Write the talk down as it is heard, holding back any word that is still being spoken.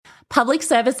Public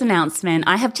service announcement.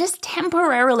 I have just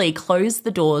temporarily closed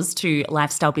the doors to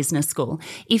Lifestyle Business School.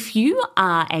 If you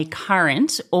are a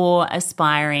current or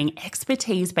aspiring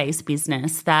expertise-based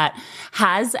business that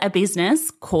has a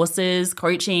business, courses,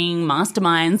 coaching,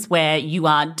 masterminds where you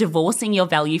are divorcing your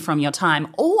value from your time,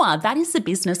 or that is the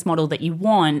business model that you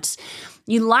want,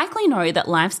 you likely know that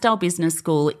Lifestyle Business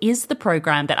School is the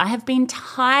program that I have been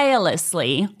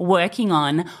tirelessly working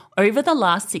on over the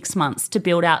last 6 months to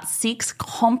build out 6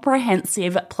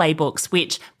 comprehensive playbooks,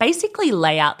 which basically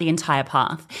lay out the entire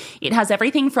path. It has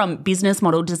everything from business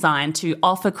model design to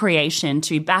offer creation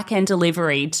to back-end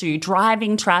delivery to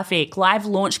driving traffic, live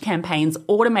launch campaigns,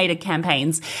 automated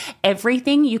campaigns,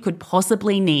 everything you could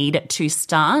possibly need to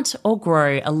start or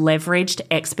grow a leveraged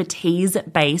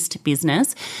expertise-based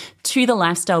business to the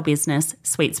lifestyle business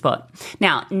sweet spot.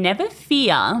 Now, never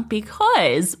fear,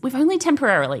 because we've only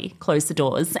temporarily closed the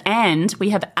doors and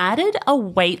we have added a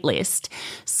wait list.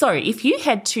 So if you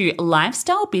head to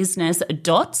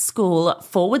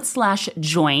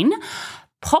lifestylebusiness.school/join,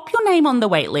 pop your name on the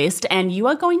wait list and you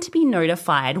are going to be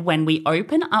notified when we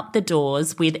open up the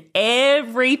doors with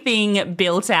everything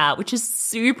built out, which is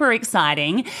super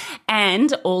exciting,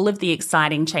 and all of the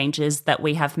exciting changes that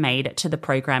we have made to the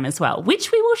program as well,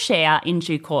 which we will share in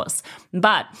due course.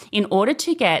 But in order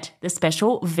to get the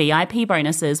special VIP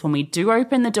bonuses when we do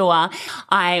open the door,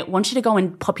 I want you to go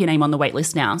and pop your name on the wait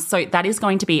list now. So that is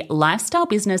going to be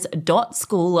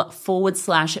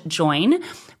lifestylebusiness.school/join.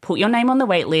 Put your name on the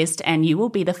wait list and you will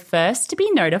be the first to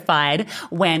be notified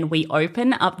when we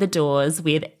open up the doors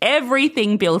with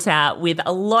everything built out, with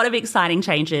a lot of exciting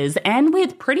changes and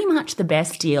with pretty much the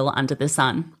best deal under the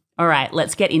sun. All right,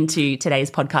 let's get into today's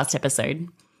podcast episode.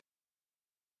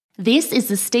 This is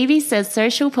the Stevie Says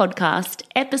Social podcast,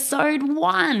 episode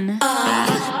 1.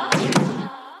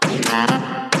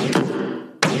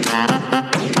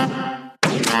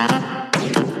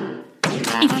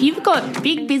 If you've got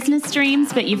big business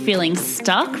dreams but you're feeling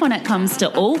stuck when it comes to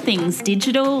all things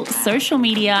digital, social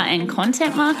media and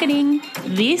content marketing,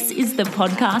 this is the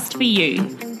podcast for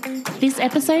you. This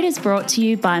episode is brought to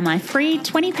you by my free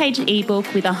 20-page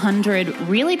ebook with 100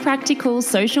 really practical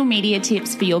social media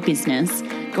tips for your business.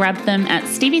 Grab them at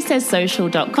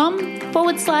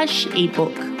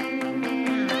steviesays.social.com/ebook.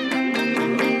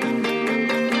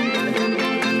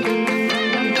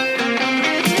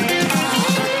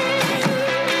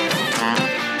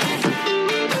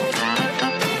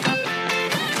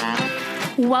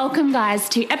 Welcome, guys,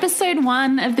 to episode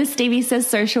 1 of the Stevie Says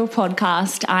Social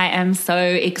podcast. I am so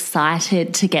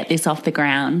excited to get this off the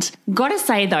ground. Gotta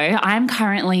say, though, I'm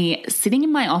currently sitting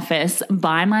in my office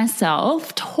by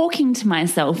myself, talking to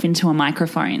myself into a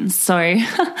microphone. So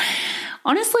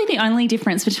honestly, the only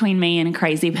difference between me and a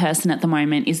crazy person at the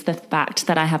moment is the fact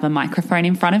that I have a microphone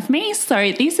in front of me.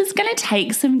 So this is going to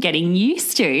take some getting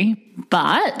used to,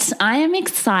 but I am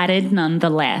excited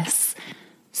nonetheless.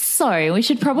 So we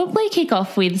should probably kick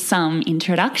off with some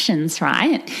introductions,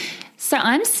 right? So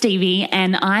I'm Stevie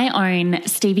and I own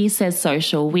Stevie Says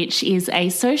Social, which is a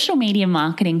social media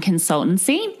marketing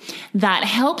consultancy that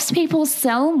helps people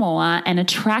sell more and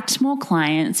attract more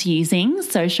clients using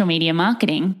social media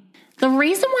marketing. The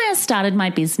reason why I started my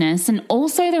business, and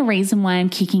also the reason why I'm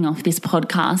kicking off this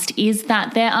podcast, is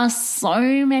that there are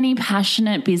so many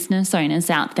passionate business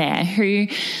owners out there who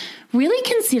really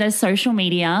consider social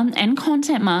media and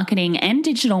content marketing and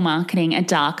digital marketing a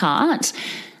dark art.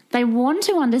 They want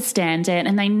to understand it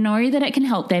and they know that it can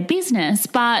help their business,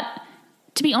 but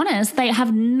to be honest, they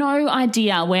have no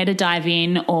idea where to dive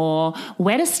in or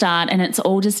where to start, and it's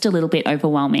all just a little bit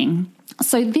overwhelming.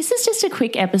 So this is just a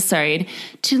quick episode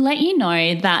to let you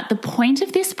know that the point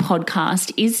of this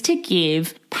podcast is to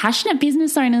give passionate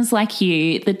business owners like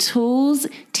you the tools,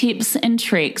 tips and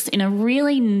tricks in a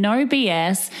really no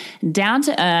BS, down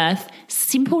to earth,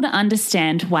 simple to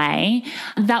understand way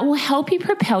that will help you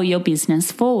propel your business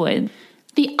forward.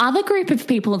 The other group of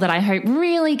people that I hope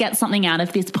really get something out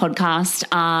of this podcast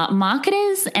are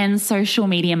marketers and social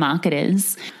media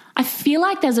marketers. I feel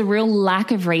like there's a real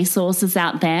lack of resources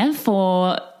out there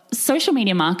for social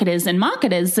media marketers and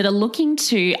marketers that are looking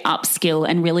to upskill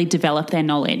and really develop their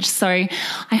knowledge. So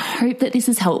I hope that this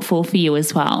is helpful for you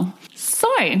as well. So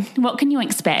what can you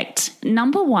expect?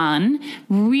 Number 1,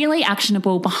 really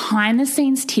actionable behind the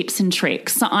scenes tips and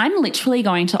tricks. So I'm literally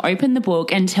going to open the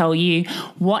book and tell you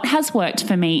what has worked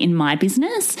for me in my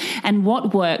business and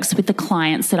what works with the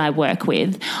clients that I work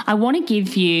with. I want to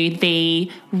give you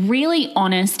the really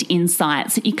honest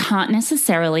insights that you can't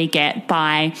necessarily get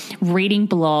by reading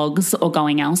blogs or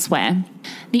going elsewhere.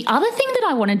 The other thing that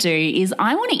I want to do is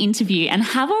I want to interview and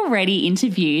have already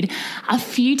interviewed a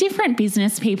few different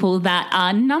business people that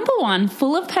are, number one,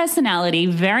 full of personality,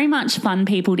 very much fun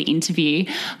people to interview,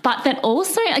 but that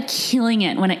also are killing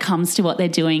it when it comes to what they're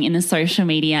doing in the social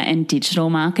media and digital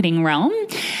marketing realm.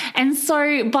 And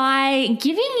so by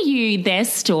giving you their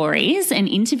stories and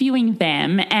interviewing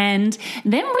them and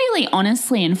them really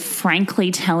honestly and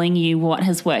frankly telling you what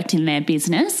has worked in their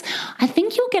business, I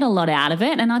think you'll get a lot out of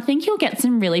it. And I think you'll get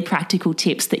some really practical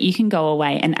tips that you can go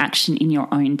away and action in your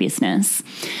own business.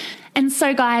 And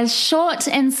so, guys, short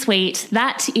and sweet,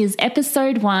 that is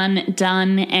episode 1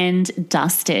 done and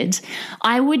dusted.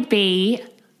 I would be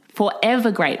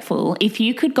forever grateful if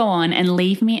you could go on and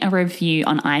leave me a review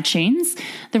on iTunes.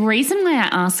 The reason why I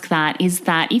ask that is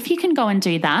that if you can go and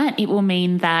do that, it will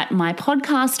mean that my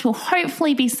podcast will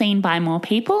hopefully be seen by more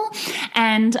people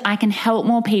and I can help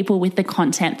more people with the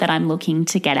content that I'm looking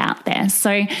to get out there.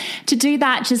 So to do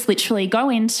that, just literally go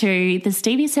into the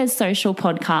Stevie Says Social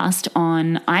podcast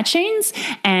on iTunes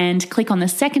and click on the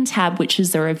second tab, which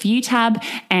is the review tab,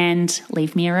 and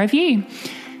leave me a review.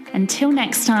 Until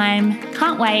next time,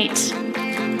 can't wait.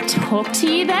 Talk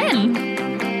to you then.